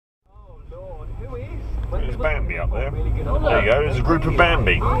There's Bambi up there. There you go, there's a group of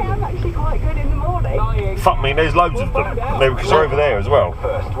Bambi. I am actually quite good in the morning. Fuck me, there's loads of them. Because they're over there as well.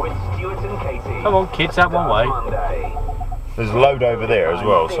 Come on, kids, that one way. There's a load over there as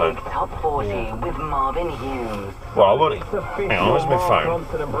well, so. Top 40 with Marvin Hughes. Well, I want it. Hang on, where's my phone?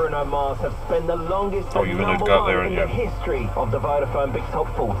 Oh, you're going to go up there, aren't you? History of the Vodafone Big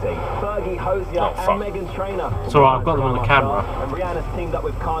Top 40. Fergie, Hosier, and Megan Trainor. It's alright, I've got them on the camera. And Rihanna's teamed up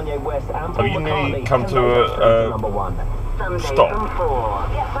with Kanye West and Have you nearly come to a stop?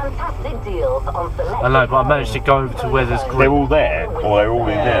 Get fantastic deals on select. I know, but I managed to go over to where there's They're all there, or they're all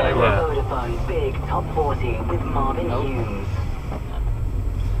in there. They were. Vodafone Big Top 40 with Marvin Hughes.